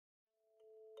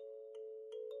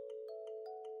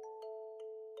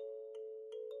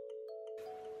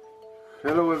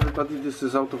Hello everybody, this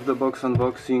is Out of the Box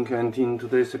Unboxing, and in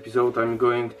today's episode I'm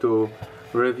going to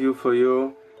review for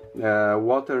you a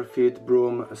water feed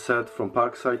broom set from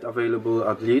Parkside, available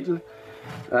at Lidl,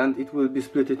 and it will be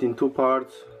split in two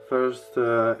parts. First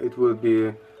it will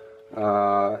be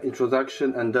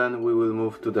introduction, and then we will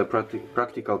move to the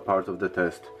practical part of the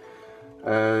test.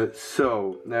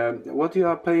 What you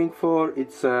are paying for,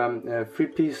 it's a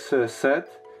three-piece set.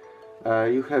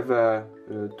 You have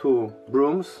two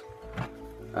brooms.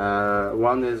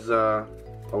 One is, I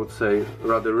would say,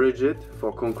 rather rigid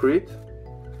for concrete.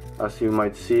 As you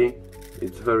might see,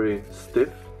 it's very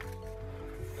stiff.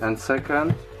 And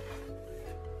second,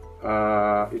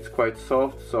 it's quite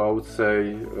soft, so I would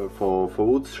say for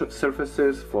wood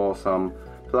surfaces, for some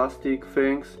plastic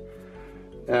things.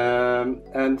 And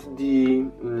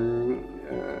the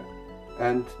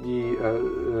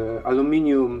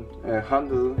aluminium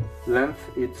handle length,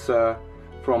 it's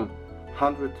from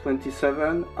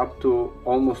 127 up to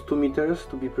almost 2 meters,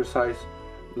 to be precise,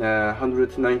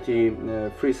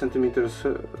 193 centimeters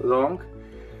long.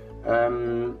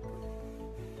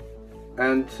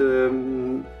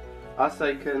 As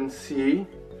I can see,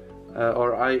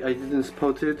 or I didn't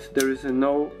spot it, there is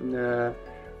no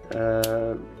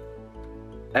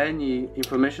any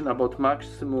information about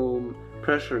maximum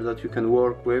pressure that you can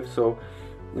work with, so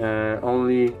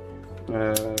only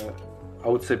I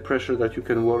would say pressure that you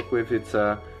can work with, it's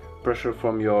pressure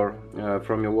from your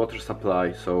water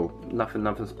supply, so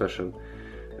nothing special.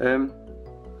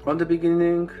 On the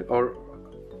beginning, or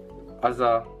as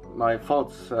my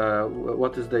thoughts,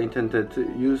 what is the intended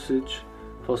usage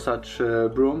for such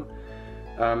broom?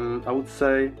 I would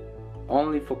say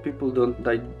only for people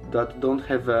that don't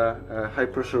have a high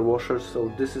pressure washer,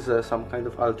 so this is some kind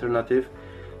of alternative,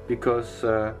 because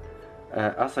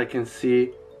as I can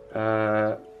see,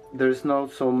 there is not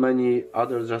so many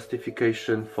other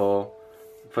justification for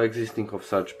existing of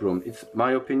such broom. It's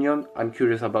my opinion. I'm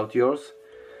curious about yours.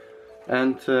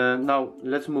 And now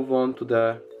let's move on to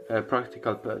the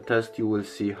practical test. You will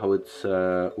see how it's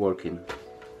working.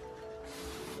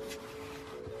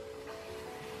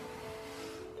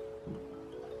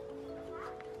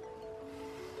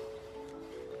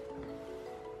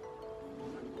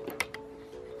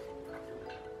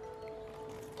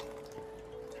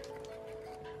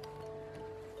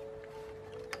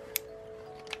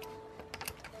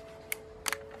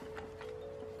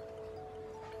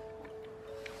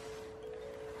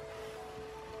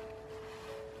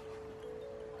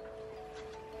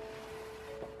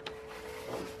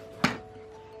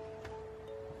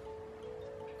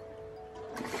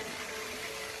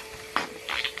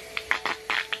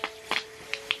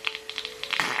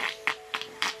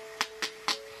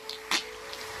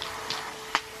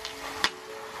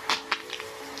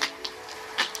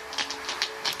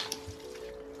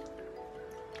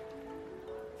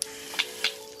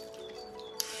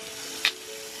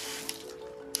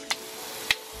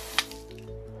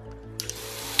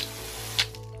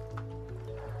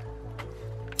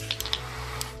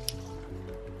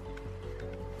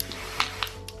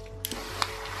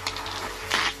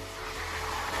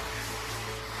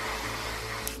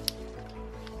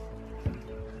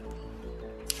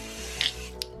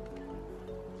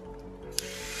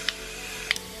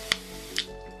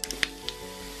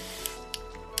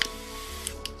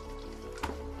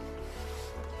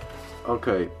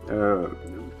 Okay,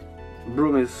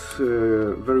 broom is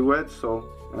very wet, so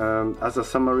as a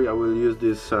summary I will use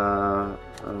this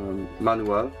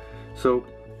manual. So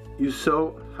you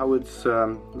saw how it's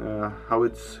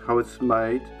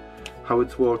made, how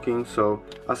it's working. So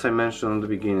as I mentioned at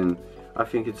the beginning, I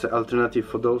think it's an alternative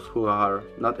for those who are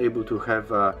not able to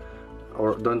have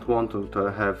or don't want to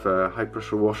have a high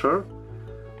pressure washer.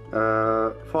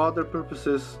 For other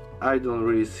purposes, I don't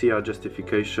really see a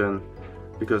justification,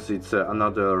 because it's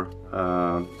another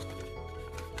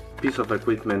piece of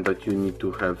equipment that you need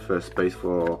to have space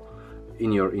for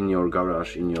in your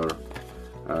garage, in your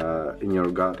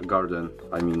garden.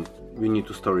 I mean, we need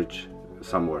to store it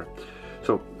somewhere.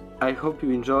 So I hope you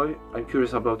enjoy. I'm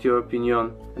curious about your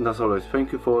opinion, and as always,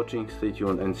 thank you for watching. Stay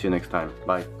tuned and see you next time.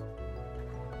 Bye.